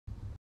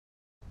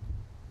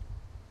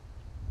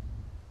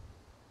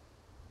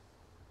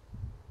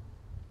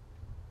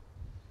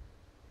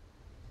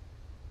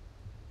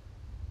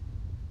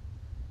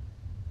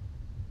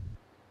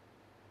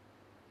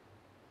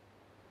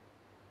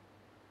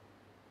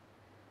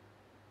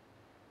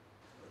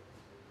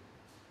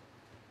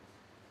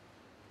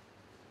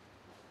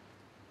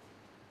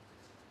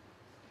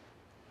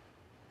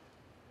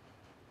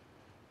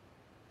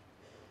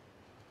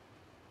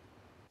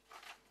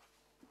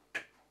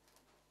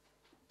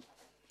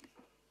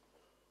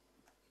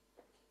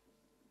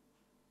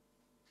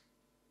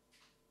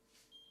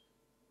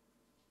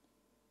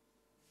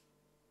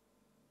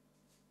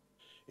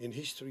in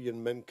history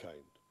and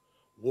mankind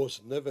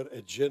was never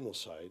a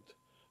genocide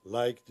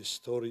like the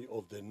story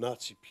of the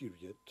Nazi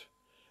period,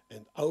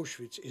 and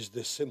Auschwitz is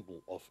the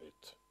symbol of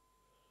it.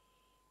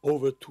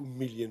 Over 2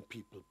 million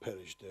people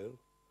perished there,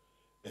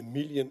 1.5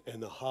 million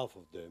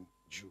of them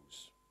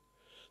Jews.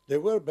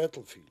 There were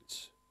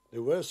battlefields,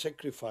 there were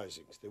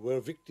sacrificings, there were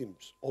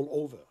victims all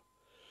over,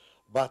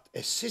 but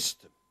a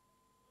system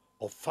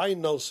of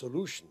final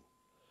solution,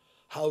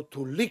 how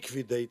to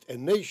liquidate a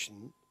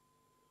nation,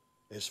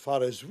 as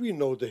far as we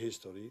know the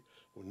history,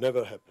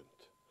 never happened.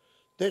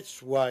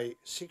 That's why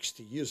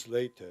 60 years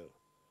later,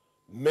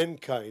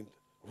 mankind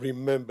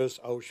remembers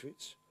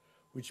Auschwitz,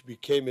 which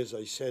became, as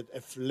I said,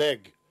 a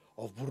flag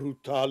of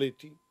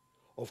brutality,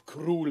 of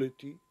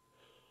cruelty,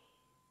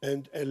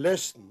 and a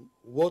lesson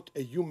what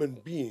a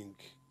human being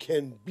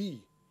can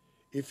be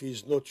if he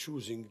is not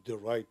choosing the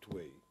right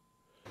way.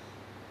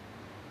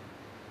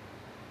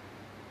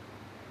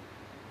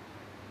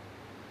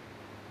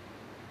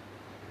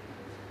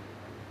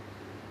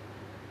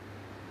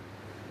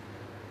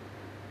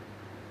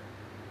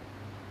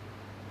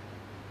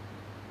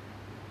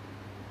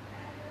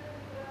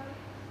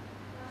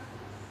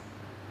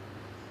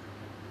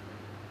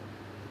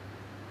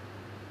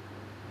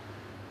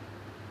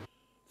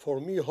 For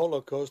me,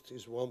 Holocaust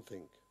is one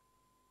thing,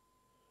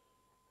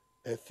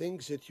 a thing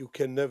that you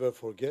can never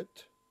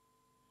forget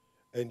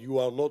and you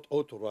are not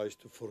authorized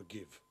to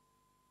forgive.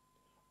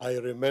 I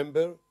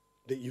remember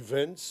the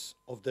events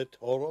of that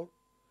horror.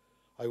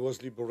 I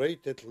was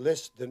liberated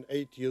less than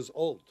 8 years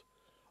old.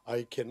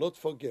 I cannot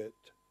forget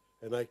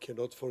and I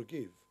cannot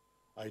forgive.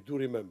 I do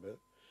remember,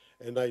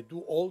 and I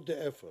do all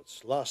the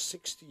efforts last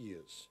 60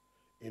 years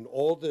in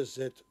order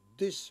that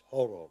this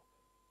horror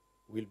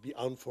will be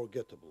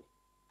unforgettable,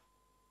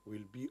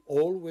 will be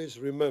always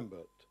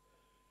remembered,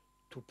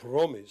 to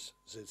promise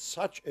that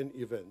such an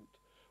event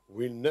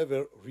will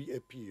never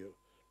reappear,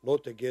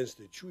 not against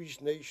the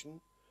Jewish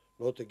nation,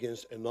 not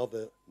against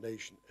another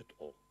nation at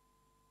all.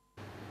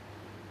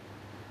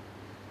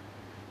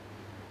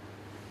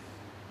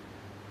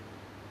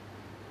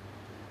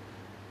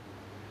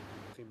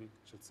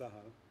 של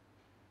צה"ל,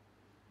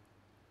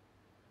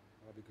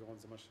 רבי גרון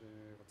זה מה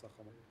שרצח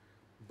המון,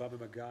 בא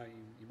במגע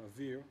עם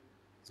אוויר,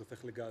 זה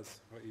הופך לגז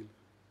רעיל.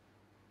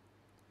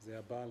 זה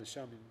היה בא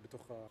לשם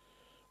בתוך ה...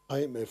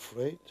 I am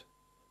afraid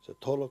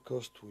that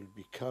Holocaust will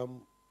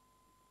become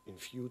in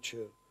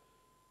future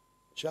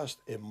just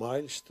a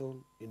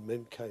milestone in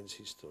mankind's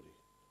history,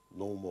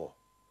 no more.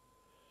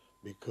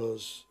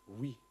 Because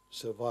we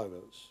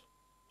survivors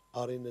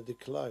are in a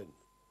decline,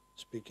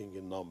 speaking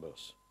in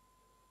numbers.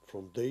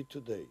 From day to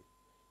day,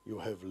 you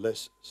have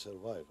less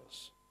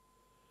survivors.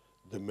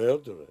 The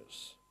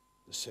murderers,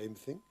 the same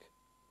thing,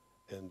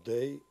 and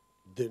they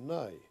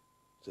deny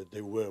that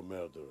they were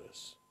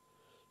murderers.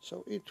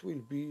 So it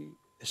will be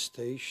a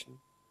station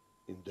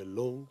in the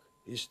long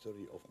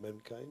history of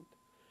mankind,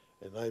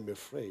 and I'm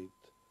afraid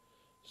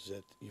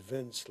that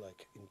events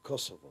like in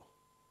Kosovo,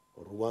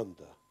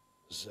 Rwanda,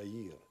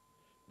 Zaire,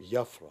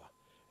 Biafra,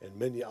 and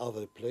many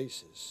other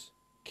places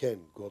can,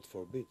 God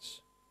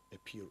forbids,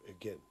 appear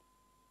again.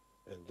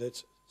 And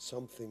that's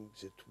something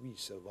that we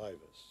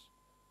survivors,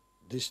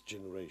 this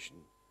generation,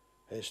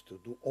 has to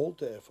do all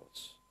the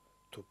efforts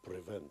to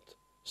prevent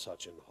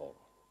such an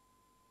horror.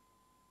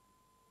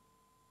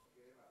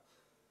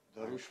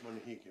 דרוש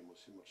מנהיג, הם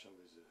עושים עכשיו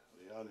איזה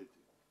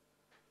ריאליטי.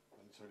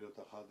 אני צריך להיות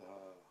אחד